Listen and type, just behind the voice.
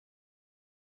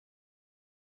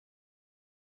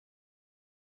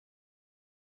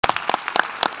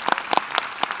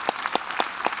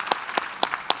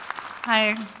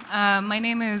Hi, my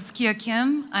name is Kia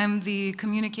Kim. I'm the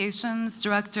communications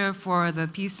director for the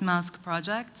Peace Mask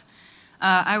Project.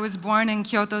 I was born in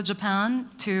Kyoto, Japan,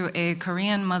 to a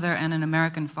Korean mother and an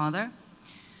American father.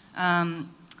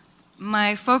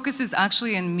 My focus is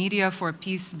actually in media for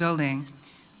peace building,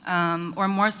 or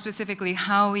more specifically,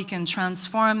 how we can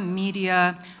transform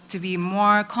media to be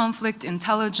more conflict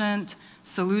intelligent,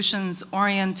 solutions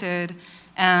oriented,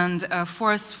 and a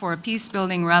force for peace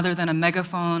building rather than a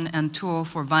megaphone and tool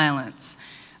for violence.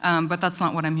 But that's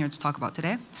not what I'm here to talk about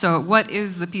today. So what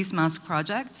is the Peace Mask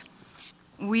Project?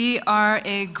 We are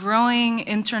a growing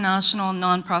international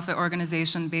nonprofit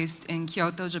organization based in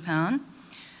Kyoto, Japan,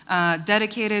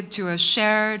 dedicated to a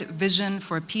shared vision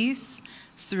for peace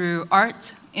through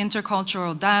art,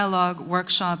 intercultural dialogue,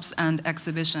 workshops, and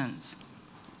exhibitions.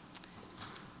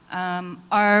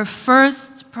 Our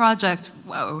first project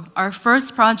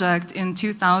in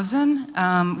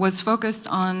 2000 was focused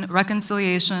on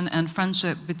reconciliation and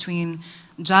friendship between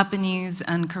Japanese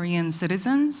and Korean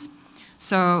citizens.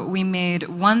 So we made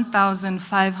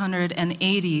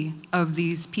 1,580 of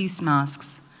these peace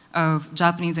masks of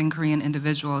Japanese and Korean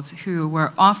individuals who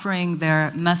were offering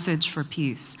their message for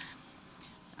peace.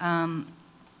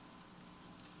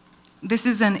 This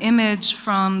is an image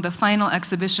from the final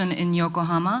exhibition in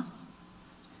Yokohama.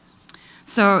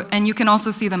 So, and you can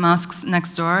also see the masks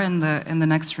next door in the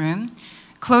next room.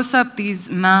 Close up, these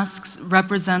masks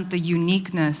represent the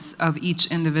uniqueness of each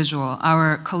individual,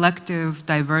 our collective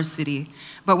diversity.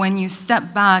 But when you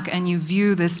step back and you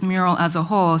view this mural as a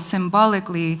whole,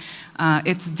 symbolically,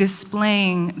 it's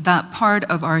displaying that part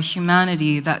of our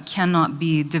humanity that cannot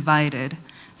be divided.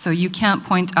 So you can't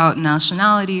point out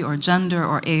nationality or gender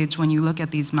or age when you look at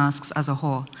these masks as a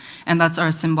whole. And that's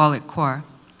our symbolic core.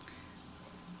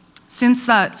 Since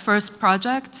that first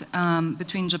project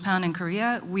between Japan and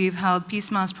Korea, we've held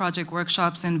Peace Mask Project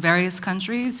workshops in various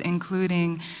countries,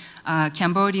 including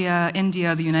Cambodia,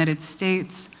 India, the United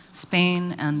States,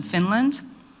 Spain, and Finland,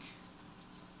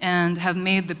 and have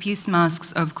made the peace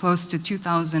masks of close to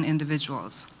 2,000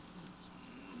 individuals.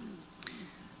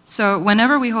 So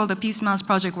whenever we hold a Peace Mask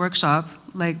Project workshop,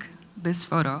 like this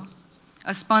photo,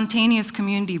 a spontaneous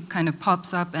community kind of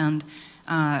pops up and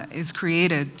is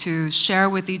created to share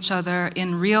with each other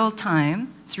in real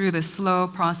time through the slow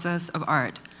process of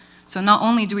art. So not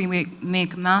only do we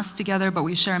make masks together, but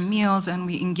we share meals and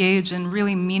we engage in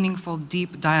really meaningful,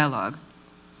 deep dialogue.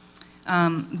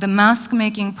 The mask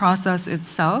making process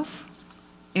itself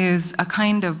is a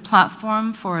kind of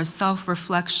platform for a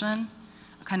self-reflection,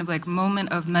 kind of like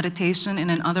moment of meditation in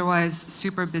an otherwise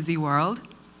super busy world.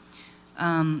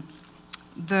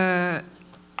 The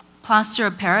plaster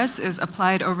of Paris is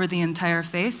applied over the entire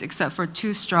face except for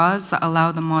 2 straws that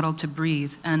allow the model to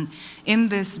breathe. And in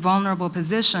this vulnerable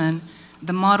position,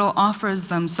 the model offers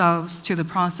themselves to the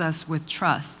process with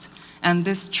trust. And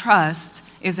this trust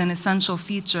is an essential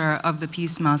feature of the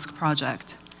Peace Mask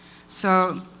Project.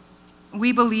 So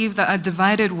we believe that a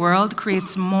divided world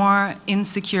creates more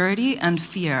insecurity and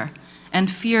fear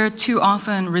too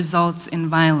often results in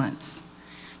violence.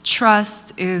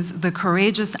 Trust is the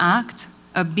courageous act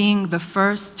of being the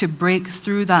first to break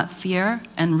through that fear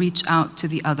and reach out to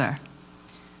the other.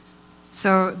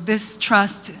 So this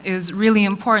trust is really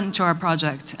important to our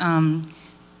project.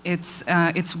 It's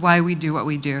why we do what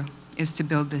we do, is to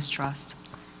build this trust.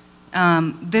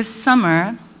 This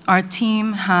summer, our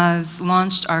team has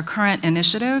launched our current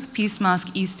initiative, Peace Mask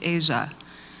East Asia.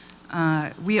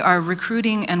 We are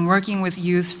recruiting and working with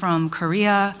youth from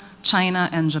Korea, China,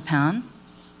 and Japan.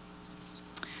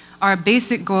 Our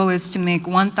basic goal is to make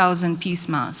 1,000 peace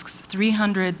masks,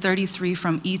 333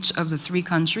 from each of the 3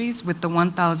 countries, with the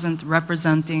 1,000th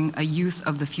representing a youth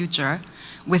of the future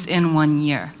within 1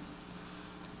 year.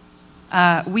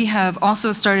 We have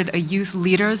also started a youth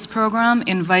leaders program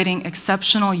inviting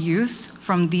exceptional youth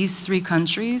from these 3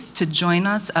 countries to join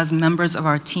us as members of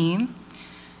our team,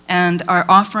 and are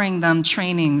offering them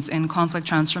trainings in conflict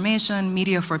transformation,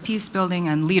 media for peace building,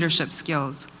 and leadership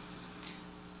skills.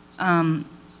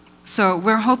 So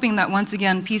we're hoping that once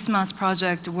again, Peace Mask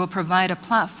Project will provide a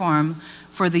platform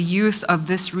for the youth of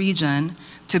this region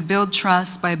to build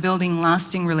trust by building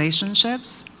lasting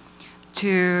relationships,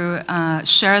 to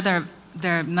share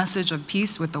their message of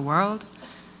peace with the world,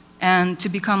 and to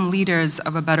become leaders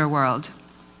of a better world.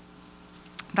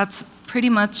 That's pretty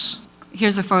much,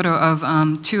 here's a photo of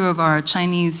 2 of our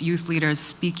Chinese youth leaders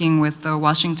speaking with the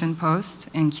Washington Post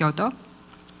in Kyoto.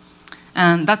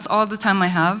 And that's all the time I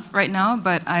have right now,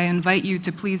 but I invite you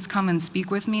to please come and speak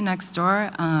with me next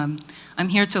door. I'm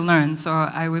here to learn, so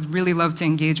I would really love to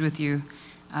engage with you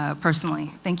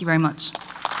personally. Thank you very much.